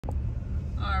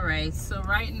All right, so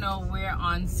right now we're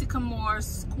on Sycamore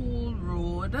School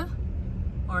Road,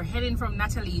 or heading from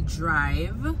Natalie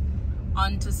Drive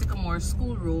onto Sycamore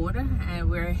School Road, and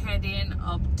we're heading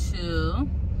up to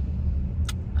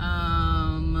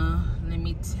let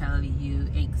me tell you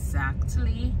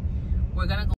exactly, we're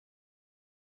gonna go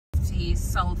to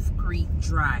South Creek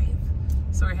Drive.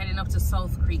 So we're heading up to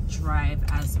South Creek Drive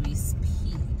as we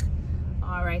speak.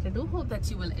 All right, I do hope that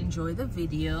you will enjoy the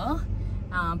video.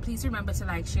 Please remember to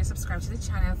like, share, subscribe to the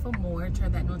channel for more.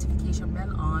 Turn that notification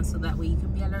bell on so that way you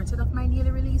can be alerted of my newly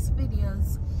released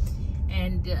videos.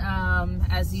 And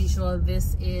as usual,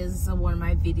 this is one of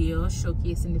my videos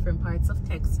showcasing different parts of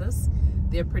Texas.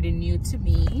 They're pretty new to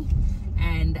me,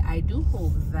 and I do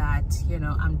hope that, you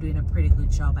know, I'm doing a pretty good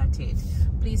job at it.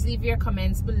 Please leave your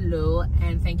comments below,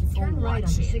 and thank you for watching. Turn right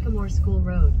onto Sycamore School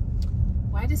Road.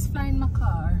 Why this flying my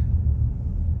car?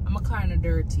 I'm a car in a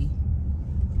dirty.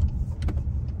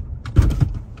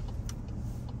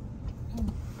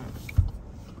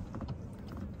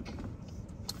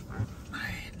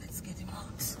 Alright, let's get him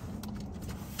out.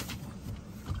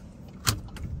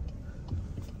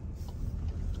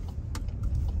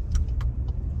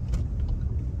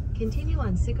 Continue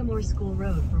on Sycamore School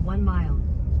Road for 1 mile.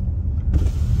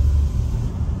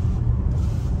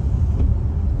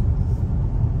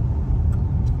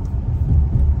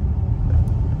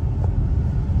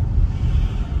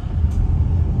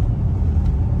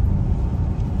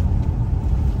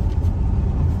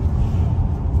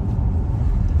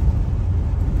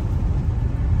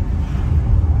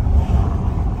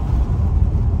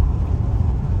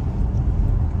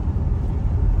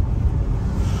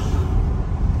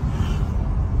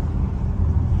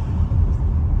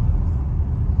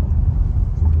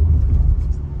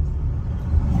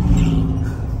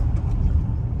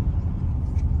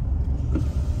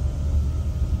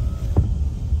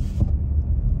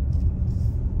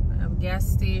 Gas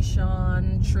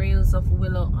station, trails of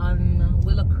Willow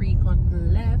Creek on the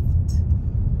left.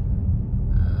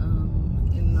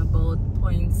 In about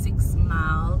 0.6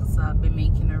 miles, I'll be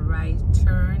making a right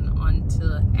turn onto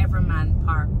Everman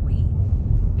Parkway,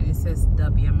 and it says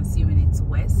W. I'm assuming it's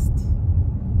west.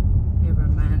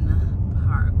 Everman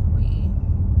Parkway.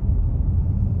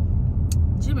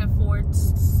 Jimmy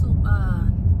Ford's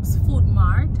Food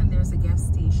Mart, and there's a gas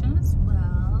station as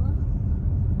well.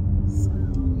 So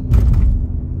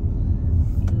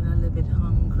bit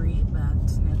hungry,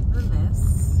 but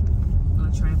nevertheless I'm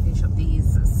gonna try and finish up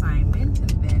these assignments and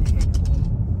then head home.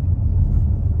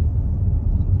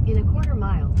 In a quarter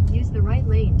mile, use the right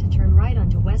lane to turn right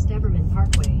onto West Everman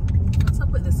Parkway. What's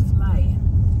up with this fly?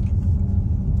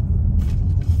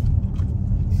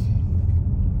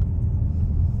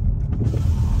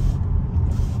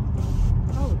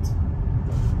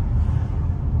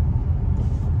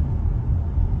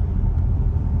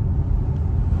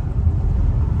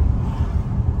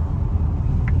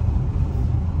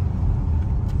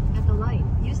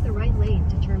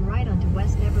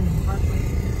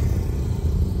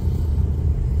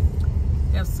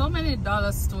 So many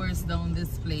dollar stores down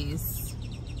this place.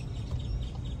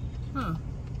 Huh.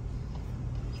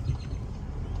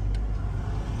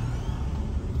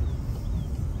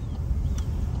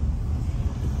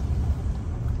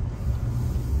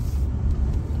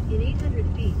 In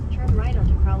 800 feet, turn right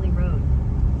onto Crowley Road.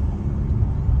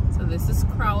 So this is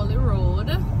Crowley Road.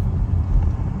 I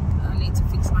need to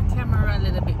fix my camera a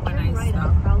little bit when I right stop.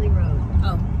 Onto Crowley Road.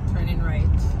 Oh, turning right.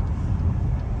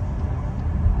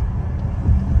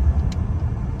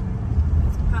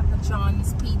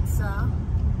 John's Pizza.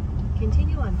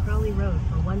 Continue on Crowley Road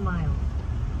for 1 mile.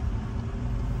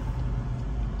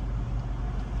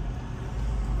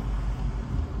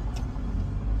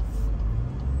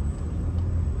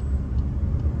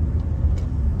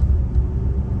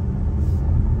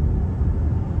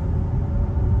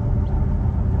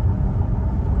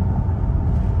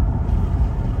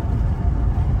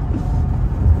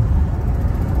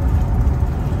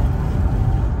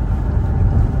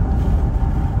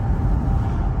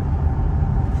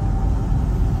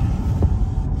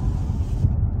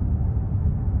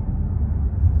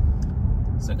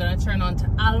 So we're gonna turn on to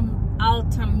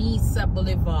Altamesa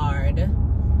Boulevard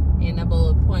in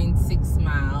about 0.6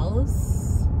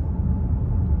 miles.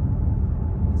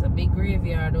 There's a big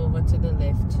graveyard over to the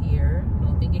left here. I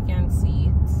don't think you can see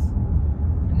it.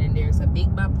 And then there's a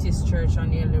big Baptist church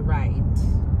on the right.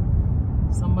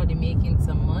 Somebody making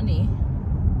some money.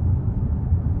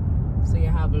 So you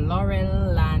have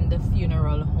Laurel Land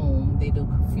Funeral Home. They do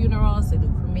funerals, they do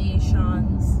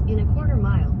cremations. In a quarter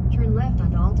mile, turn left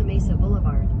onto Alta Mesa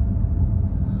Boulevard.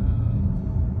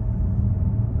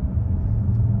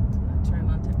 Turn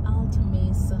onto Alta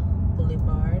Mesa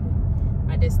Boulevard.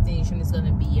 destination is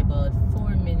gonna be about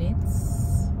 4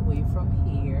 minutes away from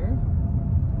here.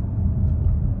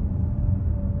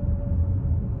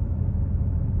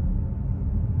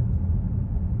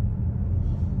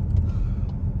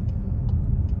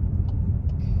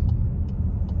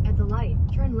 At the light,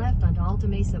 turn left onto Alta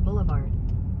Mesa Boulevard.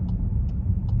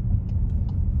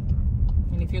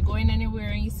 And if you're going anywhere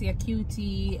and you see a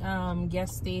QT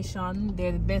gas station,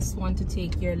 they're the best one to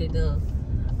take your little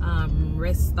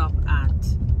rest stop at.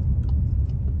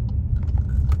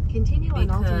 Continue on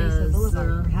Alta Mesa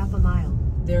Boulevard for half a mile.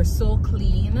 They're so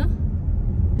clean.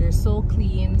 They're so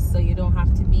clean, so you don't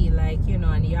have to be like, you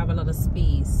know, and you have a lot of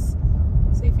space.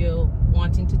 So if you're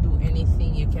wanting to do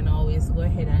anything, you can always go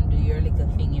ahead and do your little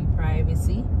thing in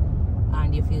privacy,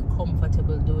 and you feel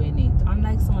comfortable doing it.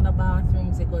 Unlike some of the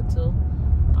bathrooms you go to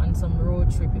on some road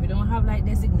trip, if you don't have like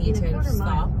designated In a quarter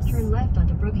mile, stops, turn left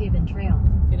onto Brookhaven Trail.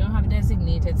 if you don't have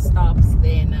designated stops,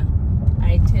 then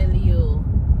I tell you,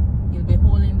 you'll be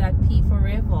holding that pee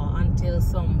forever until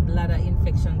some bladder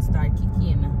infections start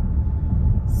kicking.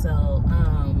 So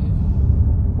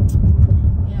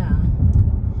yeah,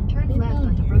 Turn left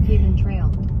onto Brookhaven Trail.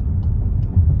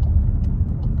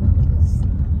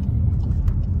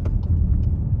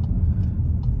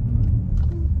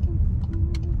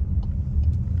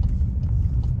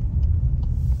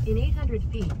 In 800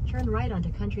 feet, turn right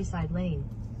onto Countryside Lane.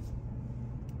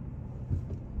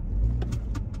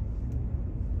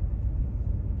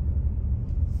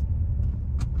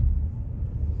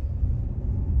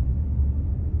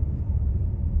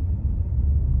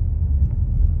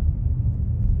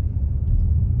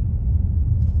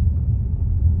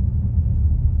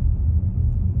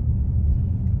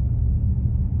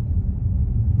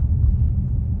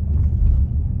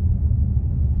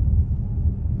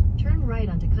 Turn right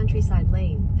onto Countryside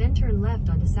Lane, then turn left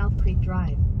onto South Creek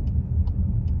Drive.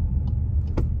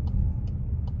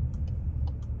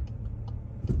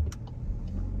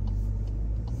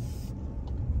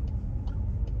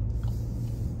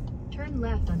 Turn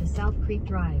left onto South Creek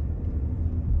Drive.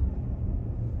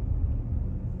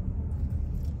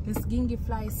 This gingy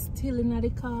fly is still in the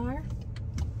car.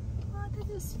 Oh, did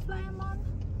this fly, man?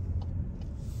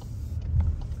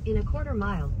 In a quarter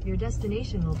mile, your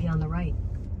destination will be on the right.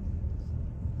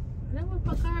 I don't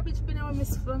put garbage bin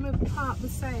when I park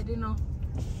beside, you know.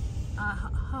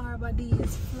 Harbor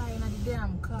these flying at the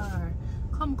damn car.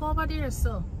 Come, go over there,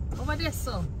 so. Over there,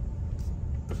 so.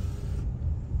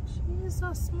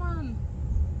 Jesus, man.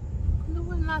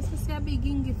 When last we see a big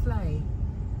gingy fly?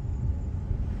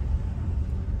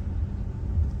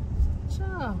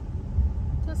 Sure.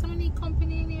 Does someone need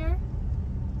company in here?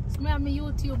 So I have my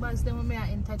YouTubers, then we may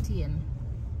entertain.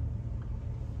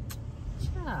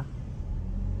 Sure.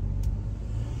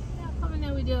 Come in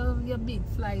here with your big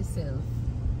fly self.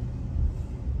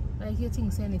 Like you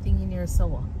think anything in here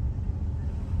sour.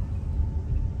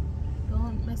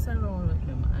 Don't mess around with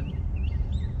me, man.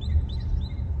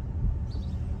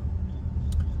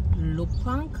 Look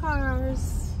on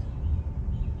cars.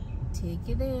 Take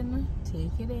it in.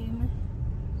 Take it in.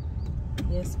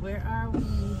 Yes, where are we?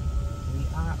 We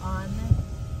are on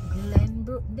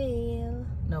Glenbrookdale.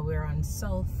 No, we're on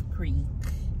South Creek.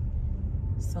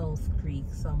 South Creek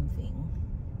something.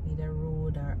 Either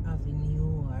road or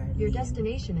avenue or Your lane.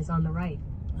 destination is on the right.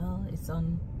 Well, it's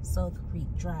on South Creek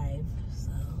Drive,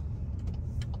 so